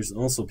 there's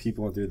also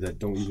people out there that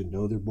don't even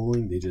know they're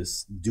bullying. They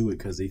just do it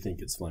because they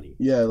think it's funny.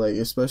 Yeah, like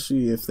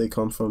especially if they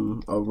come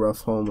from a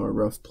rough home or a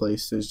rough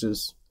place. It's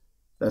just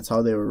that's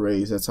how they were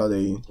raised. That's how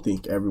they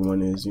think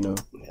everyone is, you know.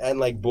 And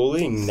like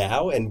bullying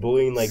now and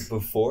bullying like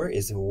before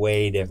is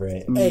way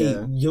different.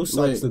 Hey, your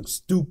socks look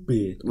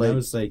stupid. Like, I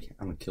was like,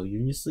 I'm gonna kill you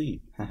in your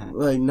sleep.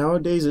 Like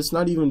nowadays, it's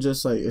not even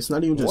just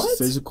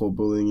physical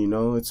bullying, you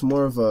know. It's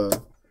more of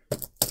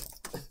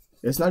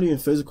it's not even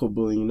physical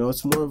bullying, you know.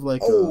 It's more of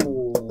like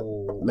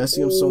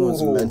messing up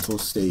someone's mental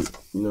state,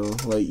 you know.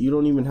 Like you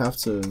don't even have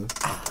to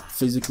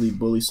physically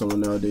bully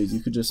someone nowadays.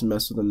 You could just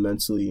mess with them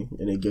mentally,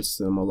 and it gets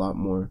to them a lot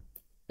more.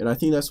 And I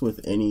think that's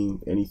with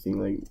anything.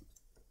 Like,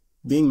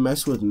 being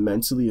messed with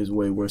mentally is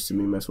way worse than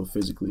being messed with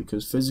physically.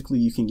 Because physically,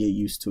 you can get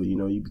used to it. You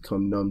know, you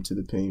become numb to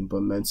the pain.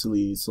 But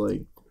mentally, it's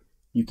like,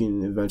 you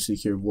can eventually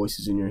hear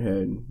voices in your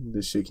head.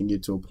 This shit can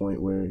get to a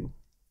point where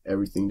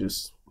everything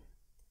just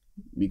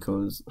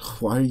becomes...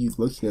 Why are you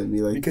looking at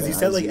me like because that? Because you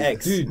said like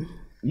X. Dude,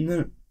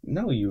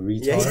 no, you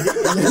retard.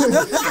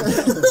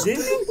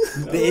 Didn't he?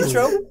 The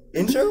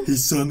intro? He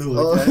sounded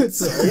like that.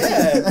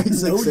 Yeah.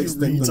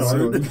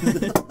 retard.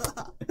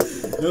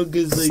 No,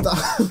 because like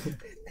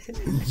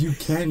you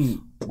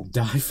can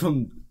die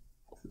from.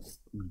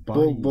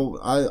 But what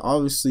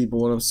I'm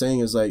saying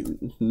is like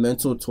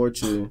mental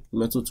torture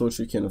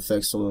can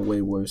affect someone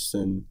way worse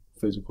than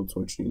physical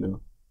torture. You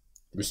know,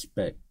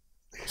 respect.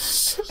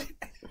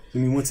 I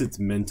mean, once it's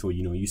mental,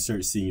 you know, you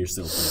start seeing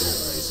yourself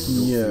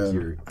in their eyes.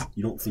 And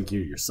you don't think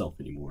you're yourself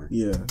anymore.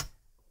 Yeah,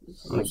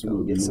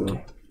 absolutely. Get some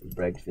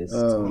breakfast.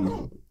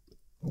 Do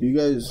you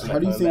guys? How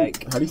do you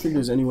think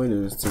there's any way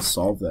to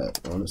solve that?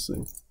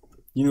 Honestly.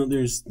 You know,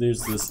 there's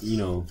this, you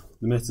know,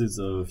 the methods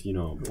of, you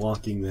know,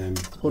 blocking them.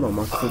 Hold on,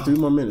 Mark. For 3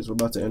 more minutes, we're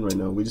about to end right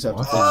now. We just have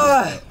to finish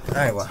all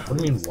right, well. What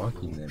do you mean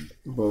blocking them?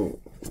 But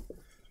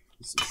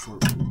it's a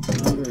short one.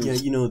 Yeah,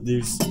 you know,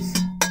 there's...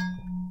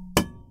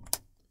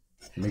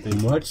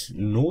 Making much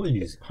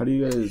noise. How do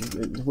you guys...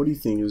 What do you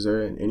think? Is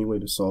there any way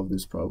to solve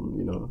this problem,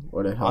 you know?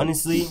 Or to help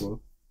honestly,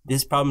 people?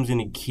 This problem's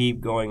going to keep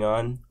going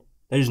on.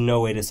 There's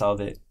no way to solve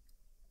it.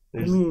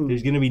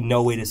 There's gonna be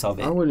no way to solve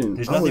it.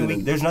 There's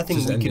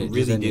nothing we can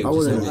really do. I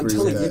wouldn't agree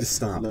with that. To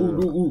stop.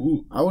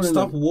 I wouldn't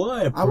stop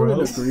what, bro? I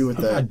wouldn't agree with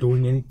that. I'm not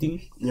doing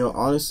anything. You know,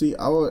 honestly,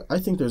 I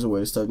think there's a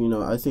way to stop. You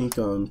know, I think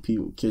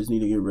kids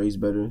need to get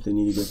raised better. They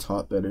need to get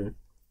taught better.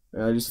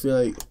 And I just feel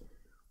like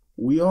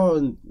we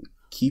all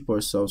keep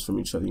ourselves from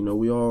each other. You know,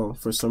 we all,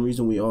 for some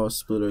reason,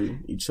 split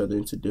each other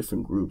into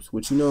different groups,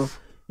 which, you know,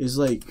 is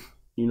like...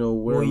 You know,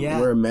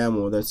 we're a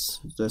mammal.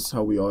 That's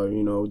how we are.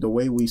 You know, the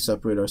way we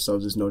separate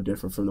ourselves is no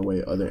different from the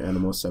way other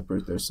animals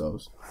separate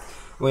themselves.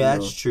 Well, yeah,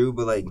 that's true,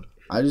 but like,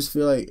 I just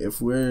feel like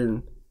if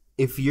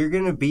you're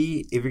gonna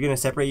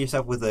separate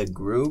yourself with a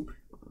group,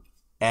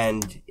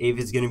 and if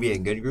it's gonna be a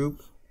good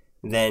group,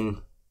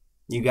 then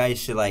you guys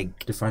should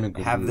like define a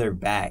good have group. their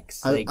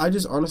backs. I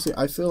just honestly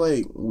I feel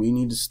like we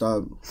need to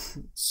stop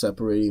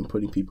separating and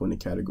putting people into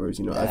categories.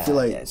 You know, I feel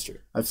like that's true.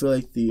 I feel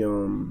like the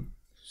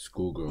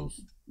schoolgirls.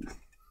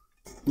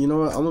 You know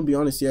what? I'm gonna be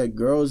honest. Yeah,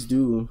 girls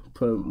do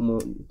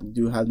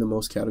have the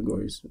most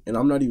categories, and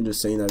I'm not even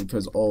just saying that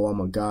because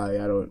I'm a guy.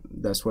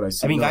 That's what I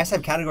see. I mean, guys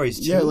have categories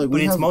too. Yeah, like but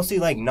it's mostly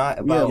like not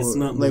about. Yeah, it's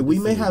not like we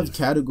may have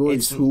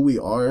categories who we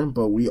are,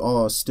 but we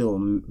all still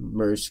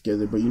merge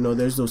together. But you know,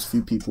 there's those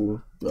few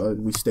people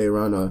we stay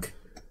around.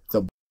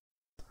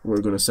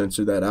 We're gonna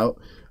censor that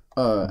out.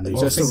 That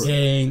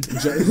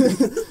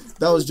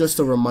was just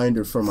a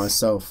reminder for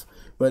myself.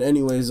 But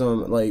anyways,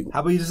 like, How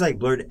about you just like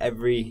blurt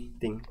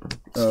everything?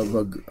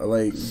 but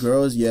like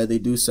girls, yeah, they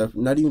do separate.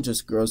 Not even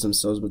just girls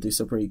themselves, but they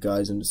separate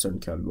guys into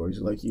certain categories.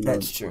 Like, you know,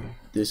 That's true.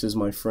 this is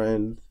my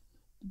friend.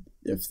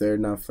 If they're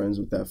not friends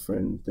with that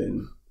friend,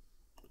 then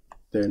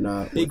they're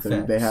not. Big with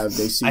them. They facts.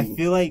 see. I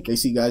feel like They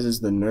see guys as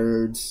the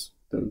nerds,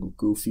 the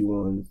goofy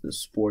ones, the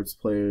sports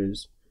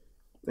players,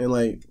 and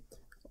like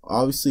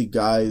obviously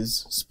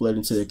guys split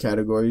into their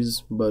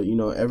categories. But you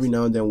know, every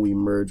now and then we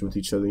merge with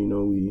each other. You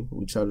know,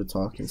 we try to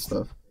talk and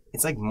stuff.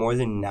 it's like more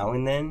than now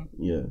and then.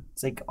 Yeah,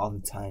 It's like all the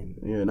time.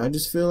 yeah, and I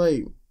just feel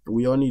like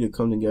we all need to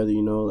come together.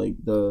 You know, like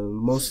the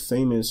most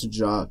famous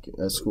jock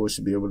at school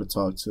should be able to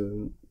talk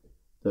to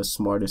the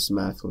smartest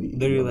mathlete.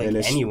 Literally, you know? like, And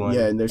there anyone.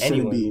 Yeah, and there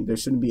Anyone.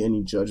 shouldn't be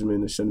any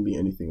judgment. There shouldn't be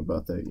anything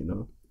about that. You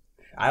know.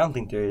 I don't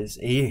think there is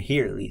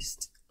here at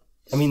least.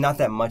 I mean, not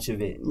that much of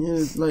it. Yeah,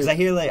 Cause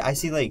like I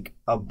see like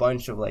a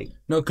bunch of like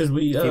No, because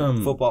we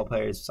football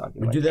players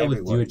talking. we like, do that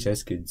everyone. with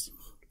UHS kids.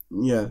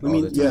 yeah. I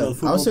mean, the time. you know, Yeah, I would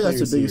football say that's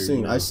the players biggest here,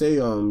 thing. you know. I say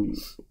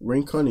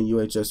Rincon and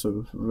UHS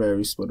are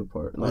very split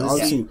apart. Like, Yeah.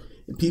 obviously,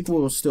 people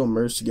will still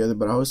merge together,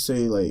 but I would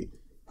say like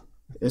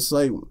it's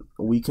like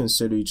we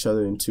consider each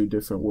other in two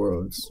different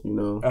worlds. You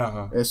know,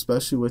 Uh-huh.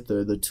 especially with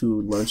the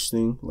two lunch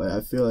thing. Like,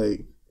 I feel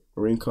like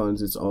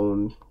Rincon's its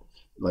own.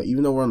 Like,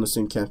 even though we're on the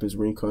same campus,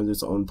 Rincon's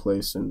its own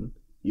place and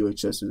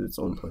UHS is its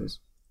own place.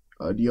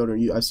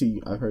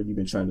 Deodorant, I heard you've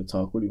been trying to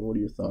talk. What are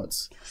your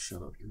thoughts?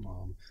 Shut up, your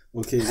mom.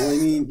 Okay, well, I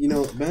mean, you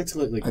know, back to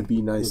like I'd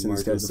be nice what and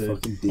this Marco guy's a said.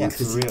 fucking Yeah, dick.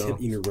 for Because you real.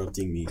 kept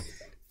interrupting me.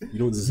 You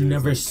don't deserve You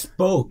never it.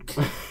 spoke.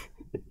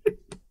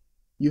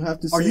 You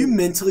have to. Are say- you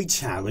mentally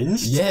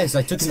challenged? Yes,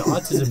 I took an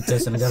autism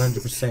test and I got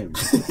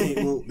 100%.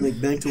 Okay, well,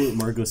 like back to what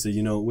Marco said.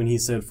 You know, when he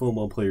said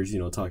football players, you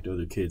know, talk to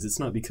other kids, it's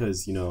not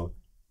because you know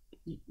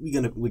we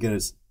got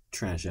a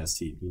trash ass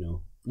team. You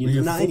know,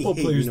 Your not any football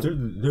hate, players,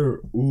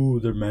 you know,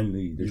 they're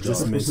manly. They're you're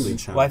just strong. mentally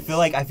challenged. Well,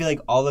 I feel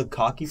like all the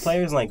cocky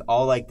players and like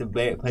all like the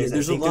players Yeah, that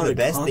there's a think lot they're the of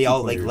best, cocky they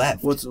all like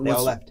players. left. They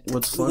all left.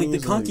 What's So, funny like the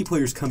is, cocky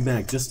players come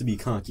back just to be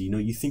cocky. You know,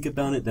 you think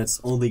about it, that's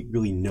all they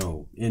really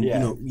know. And Yeah.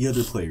 you know, the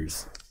other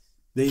players,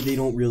 they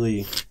don't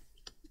really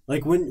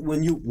like when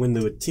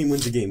the team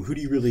wins a game. Who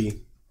do you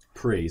really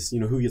praise? You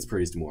know, who gets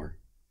praised more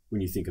when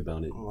you think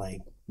about it?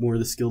 Like More of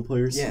the skilled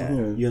players. Yeah.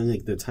 Yeah. You know,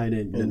 like the tight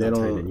end, and not they tight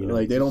don't end, you know,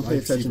 like they don't pay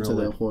wide attention receiver,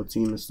 to all the whole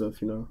team and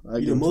stuff. You know,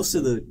 you know, most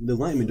of the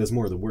linemen does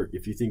more of the work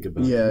if you think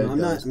about Yeah, it. You it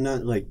know, does. I'm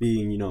not like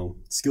being, you know,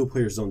 skilled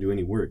players don't do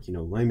any work. You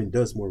know, lineman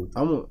does more.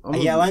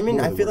 yeah, linemen.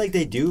 I feel like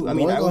they do. I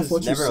mean, Going I off what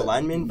was you never a said-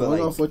 lineman, but going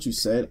like off what you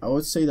said, I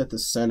would say that the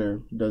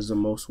center does the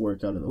most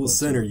work out of the Well, whole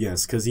center, team.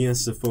 yes, because he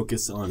has to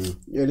focus on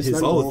Yeah, it's his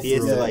not both. ball He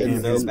has to, throw like,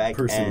 and throw his back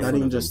person in and- Not front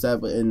even of just him.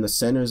 that, but in the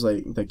center is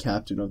like the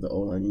captain of the O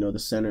line. You know, the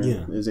center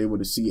Yeah. is able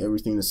to see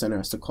everything. The center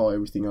has to call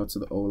everything out to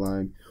the O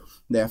line.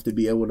 They have to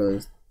be able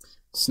to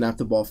snap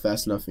the ball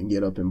fast enough and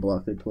get up and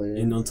block their player.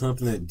 And on top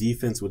of that,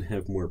 defense would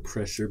have more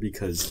pressure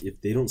because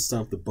if they don't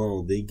stop the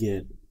ball, they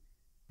get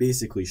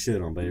basically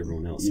shit on by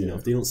everyone else. You know, Yeah.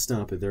 if they don't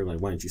stop it, they're like,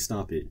 "Why don't you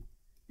stop it?"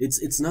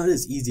 It's not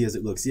as easy as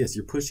it looks. Yes,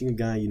 you're pushing a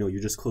guy. You know,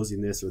 you're just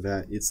closing this or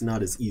that. It's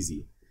not as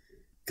easy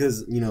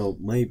because you know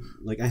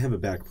I have a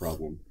back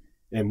problem,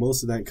 and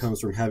most of that comes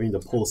from having to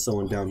pull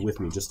someone down with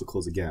me just to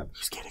close a gap.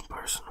 It's getting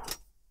personal.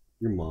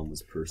 Your mom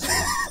was personal.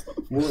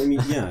 Well, I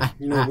mean, yeah,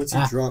 you know, once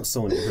you drop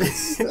someone, it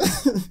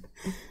hurts.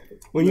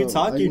 when you No,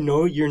 talk, I-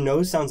 your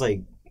nose sounds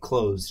like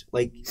closed.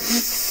 Like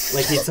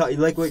you talk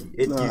like what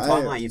it,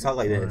 No, you talk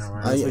like this. That's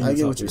what I you get what talked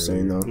you're about saying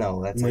earlier. though.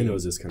 No, that's My like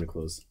nose is kind of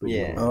closed. But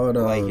yeah. I would,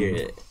 I hear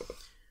it.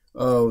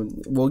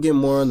 We'll get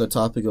more on the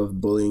topic of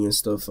bullying and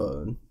stuff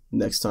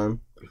next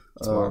time.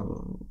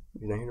 Tomorrow.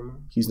 You're not here tomorrow?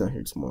 He's not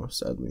here tomorrow,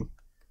 sadly.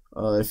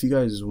 If you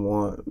guys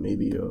want,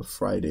 maybe a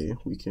Friday,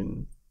 we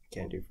can.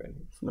 Can't do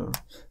Friday. No,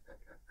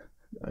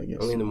 I guess.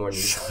 Only in the morning.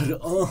 Shut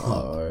up.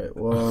 All right.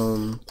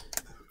 Well,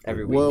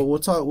 Every week. well, we'll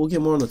talk. We'll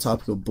get more on the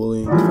topic of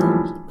bullying.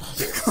 I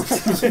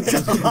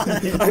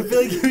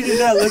feel like you did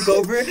not look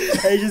over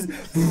and just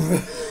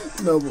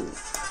No,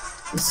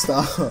 but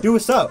stop, dude,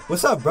 what's up?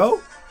 What's up,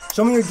 bro?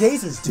 Show me your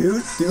gazers,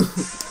 dude. dude.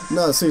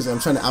 No, seriously, I'm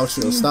trying to out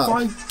you. Stop.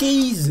 Five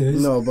gazers.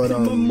 No, but My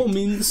mom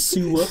in the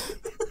sewer.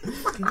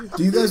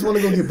 do you guys want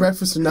to go get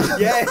breakfast or not?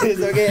 Yes,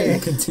 okay.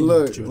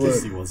 Look, Joe look.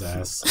 Sewell's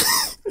ass.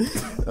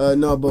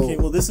 No, but Okay,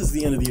 well, this is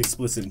the end of the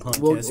explicit podcast.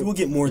 Well- We'll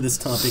get more of this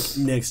topic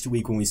next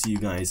week when we see you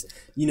guys.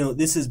 You know,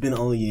 this has been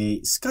Ollie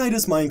A. Sky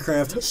does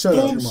Minecraft. shut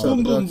up. Boom, Shut boom,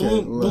 up. boom, Okay,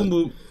 boom, look. boom,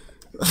 boom.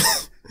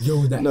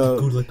 Yo, that No.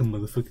 echoed like a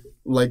motherfucker.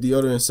 Like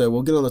Deodorant said,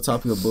 we'll get on the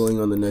topic of bullying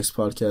on the next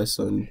podcast.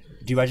 Do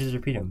you guys just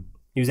repeat him?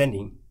 He was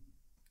ending.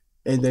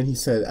 And then he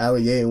said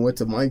Ali A and went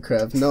to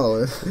Minecraft.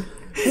 No.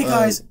 Hey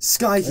guys,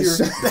 Sky here.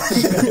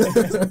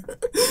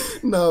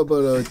 No,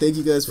 but thank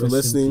you guys for Rest in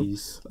listening.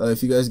 peace.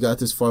 If you guys got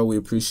this far, we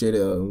appreciate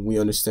it. We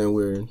understand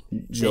we're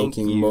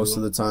joking you. most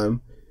of the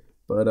time,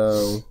 but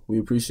we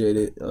appreciate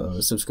it.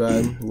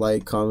 Subscribe,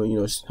 like, comment,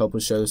 help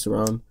us share this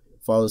around.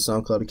 Follow the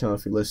SoundCloud account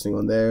if you're listening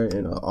on there,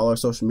 and all our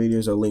social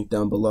medias are linked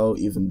down below.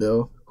 Even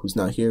Bill, who's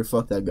not here.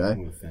 Fuck that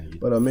guy.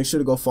 But make sure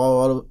to go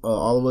follow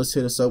all of us.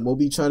 Hit us up. We'll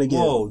be trying to get.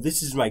 Whoa,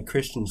 this is my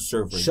Christian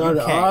server. Shut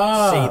you can't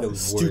up. say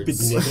those Stupid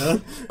words.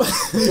 nigga.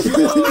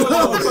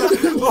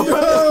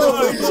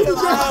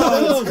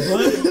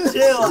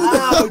 Chill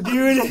out,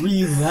 dude.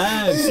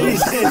 Relax.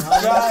 Jesus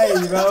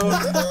Christ, bro.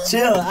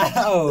 Chill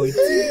out.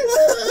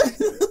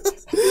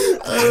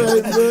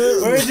 Alright,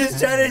 man. We're just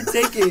trying to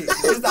take it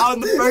just on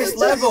the first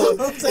level.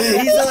 And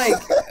he's like,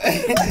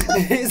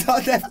 he's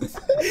on that.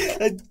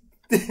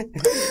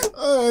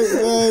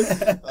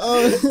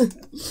 Alright,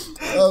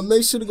 man.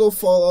 Make sure to go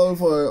follow all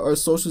of our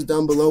socials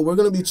down below. We're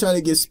going to be trying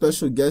to get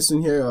special guests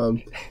in here.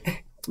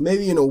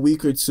 Maybe in a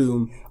week or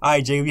two.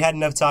 Alright, Jay, we had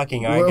enough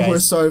talking. Alright, guys. We're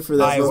sorry for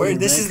that. Alright,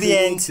 this is the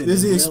end. This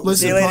is the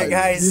explicit. See you later,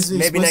 guys.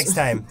 Maybe next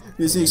time.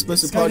 This is the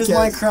explicit This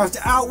podcast. is Minecraft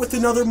out with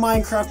another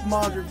Minecraft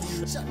mod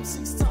review. Shot him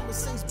 6 times,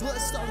 6 blood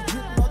started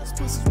dripping. All these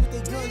pussies with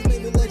their guns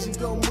made the legend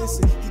go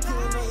missing. You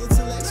killing our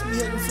intellects, we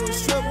heading for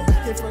his trouble.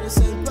 Came from the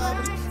same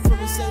poverty, from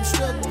the same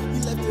struggle. We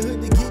left the hood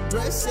to get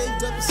bread,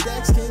 saved up the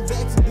stacks, came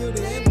back to build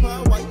an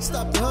empire. Why you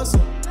stop the hustle?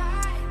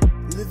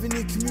 Living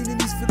in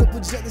communities filled up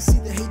with jealousy,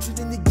 the hatred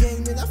in the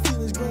game, and our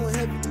feelings growing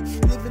heavily.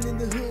 Living in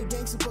the hood,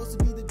 gang supposed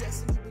to be